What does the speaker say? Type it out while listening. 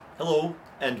Hello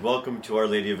and welcome to Our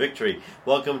Lady of Victory.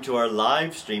 Welcome to our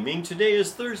live streaming. Today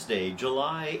is Thursday,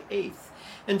 July 8th,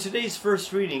 and today's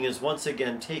first reading is once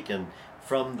again taken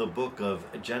from the book of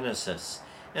Genesis.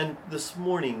 And this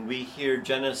morning we hear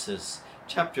Genesis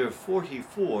chapter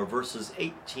 44, verses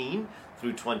 18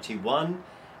 through 21,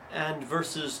 and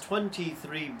verses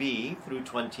 23b through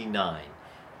 29,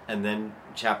 and then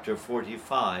chapter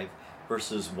 45,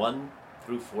 verses 1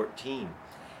 through 14.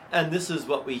 And this is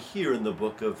what we hear in the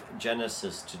book of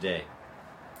Genesis today.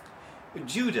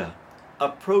 Judah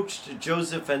approached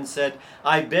Joseph and said,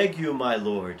 "I beg you, my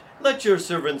lord, let your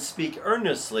servant speak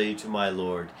earnestly to my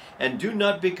lord, and do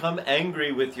not become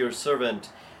angry with your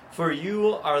servant, for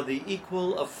you are the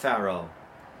equal of Pharaoh.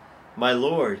 My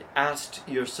lord asked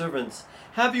your servants,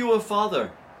 'Have you a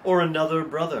father or another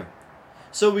brother?'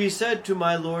 So we said to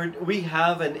my lord, 'We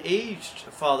have an aged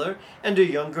father and a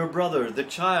younger brother, the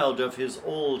child of his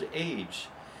old age.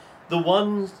 The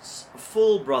one's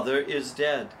full brother is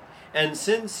dead, and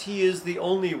since he is the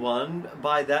only one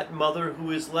by that mother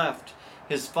who is left,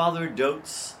 his father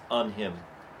dotes on him.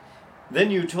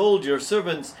 Then you told your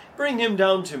servants, "Bring him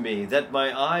down to me, that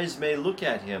my eyes may look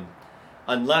at him.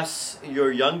 Unless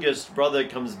your youngest brother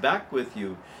comes back with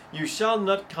you, you shall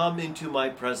not come into my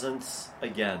presence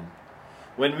again."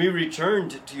 When we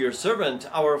returned to your servant,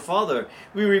 our father,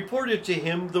 we reported to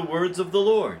him the words of the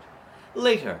Lord.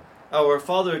 Later, our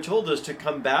father told us to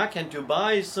come back and to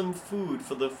buy some food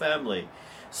for the family.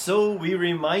 So we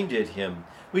reminded him,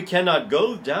 "We cannot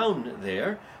go down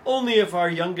there. Only if our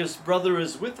youngest brother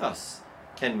is with us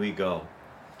can we go.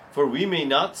 For we may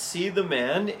not see the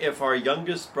man if our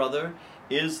youngest brother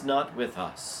is not with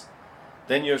us."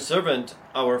 Then your servant,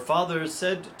 our father,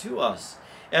 said to us,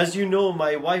 "As you know,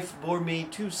 my wife bore me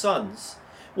 2 sons.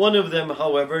 One of them,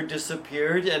 however,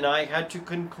 disappeared, and I had to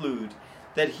conclude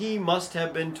that he must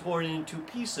have been torn into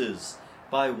pieces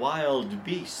by wild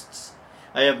beasts.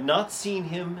 I have not seen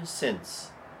him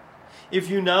since. If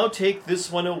you now take this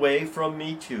one away from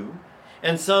me too,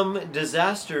 and some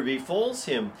disaster befalls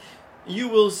him, you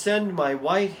will send my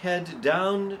white head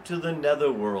down to the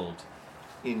netherworld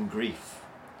in grief."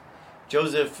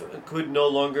 Joseph could no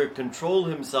longer control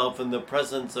himself in the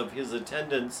presence of his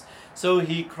attendants, so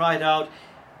he cried out,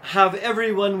 "Have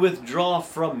everyone withdraw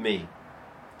from me."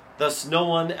 Thus no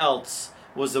one else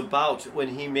was about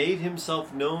when he made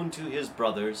himself known to his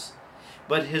brothers,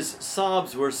 but his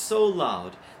sobs were so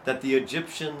loud that the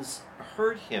Egyptians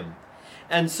heard him.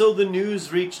 And so the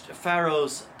news reached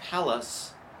Pharaoh's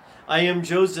palace. "I am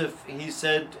Joseph," he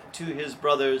said to his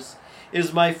brothers.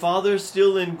 "Is my father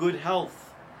still in good health?"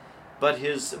 But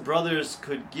his brothers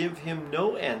could give him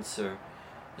no answer,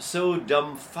 so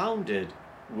dumbfounded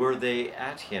were they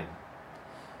at him.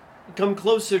 "Come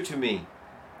closer to me,"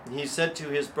 he said to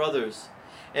his brothers.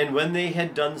 And when they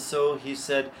had done so, he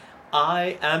said,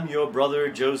 "I am your brother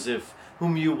Joseph,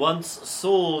 whom you once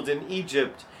sold in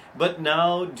Egypt, but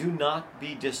now do not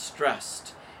be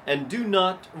distressed, and do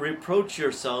not reproach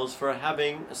yourselves for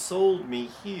having sold me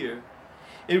here.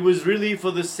 It was really for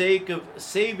the sake of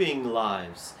saving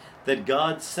lives that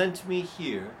God sent me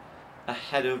here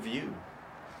ahead of you."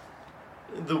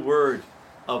 The word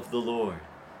of the Lord.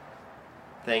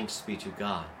 Thanks be to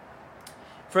God.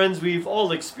 Friends, we've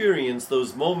all experienced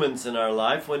those moments in our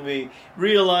life when we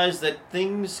realize that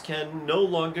things can no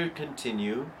longer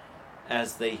continue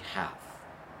as they have.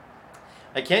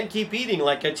 I can't keep eating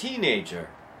like a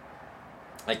teenager.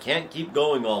 I can't keep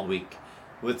going all week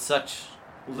with such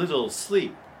little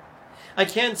sleep. I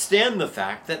can't stand the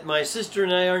fact that my sister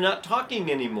and I are not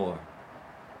talking anymore.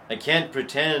 I can't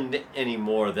pretend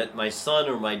anymore that my son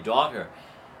or my daughter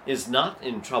is not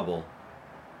in trouble.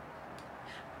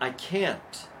 I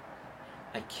can't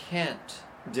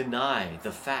deny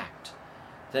the fact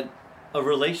that a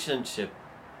relationship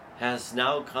has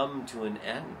now come to an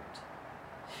end.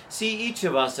 See, each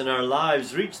of us in our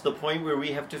lives reach the point where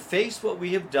we have to face what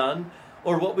we have done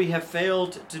or what we have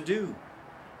failed to do.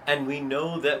 And we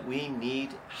know that we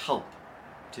need help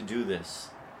to do this.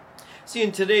 See,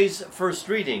 in today's first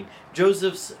reading,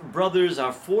 Joseph's brothers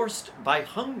are forced by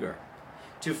hunger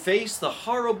to face the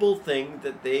horrible thing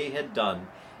that they had done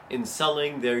in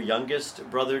selling their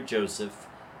youngest brother Joseph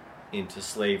into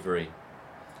slavery.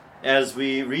 As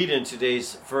we read in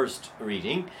today's first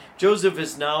reading, Joseph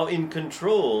is now in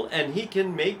control, and he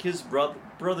can make his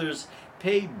brothers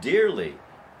pay dearly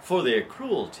for their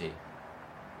cruelty.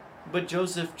 But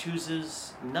Joseph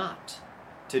chooses not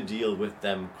to deal with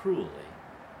them cruelly.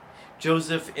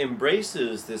 Joseph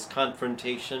embraces this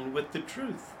confrontation with the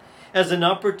truth as an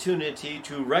opportunity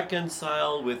to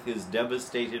reconcile with his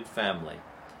devastated family.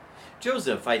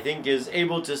 Joseph, I think, is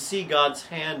able to see God's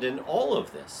hand in all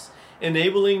of this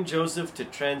enabling Joseph to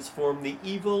transform the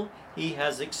evil he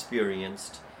has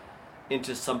experienced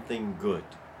into something good.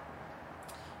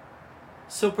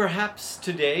 So perhaps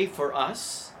today for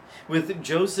us, with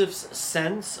Joseph's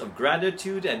sense of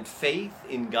gratitude and faith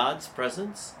in God's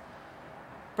presence,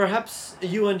 perhaps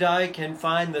you and I can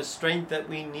find the strength that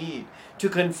we need to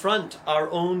confront our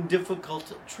own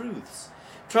difficult truths,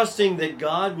 trusting that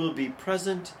God will be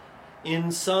present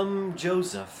in some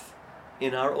Joseph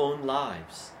in our own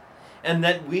lives, and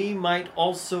that we might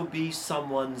also be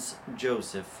someone's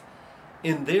Joseph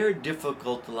in their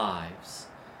difficult lives,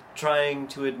 trying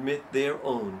to admit their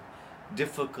own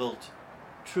difficult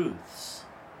truths.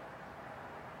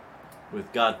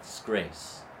 With God's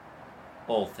grace,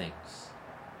 all things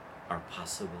are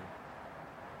possible.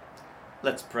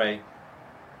 Let's pray.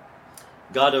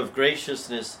 God of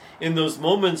graciousness, in those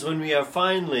moments when we are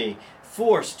finally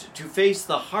forced to face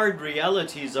the hard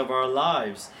realities of our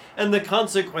lives and the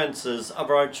consequences of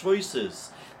our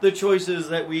choices, the choices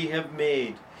that we have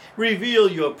made, reveal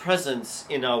your presence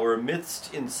in our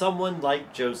midst in someone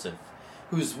like Joseph,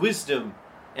 whose wisdom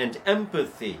and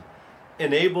empathy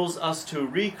enables us to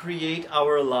recreate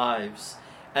our lives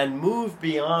and move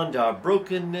beyond our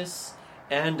brokenness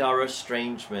and our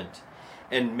estrangement.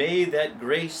 And may that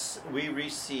grace we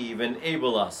receive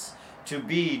enable us to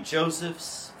be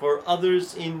Josephs for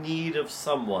others in need of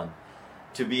someone,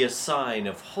 to be a sign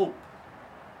of hope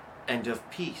and of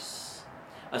peace,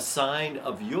 a sign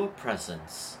of your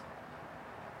presence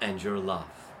and your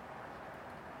love.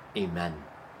 Amen.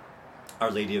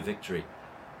 Our Lady of Victory,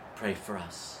 pray for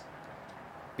us.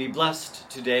 Be blessed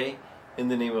today in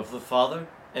the name of the Father,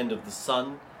 and of the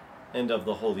Son, and of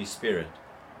the Holy Spirit.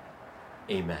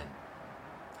 Amen.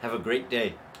 Have a great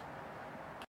day.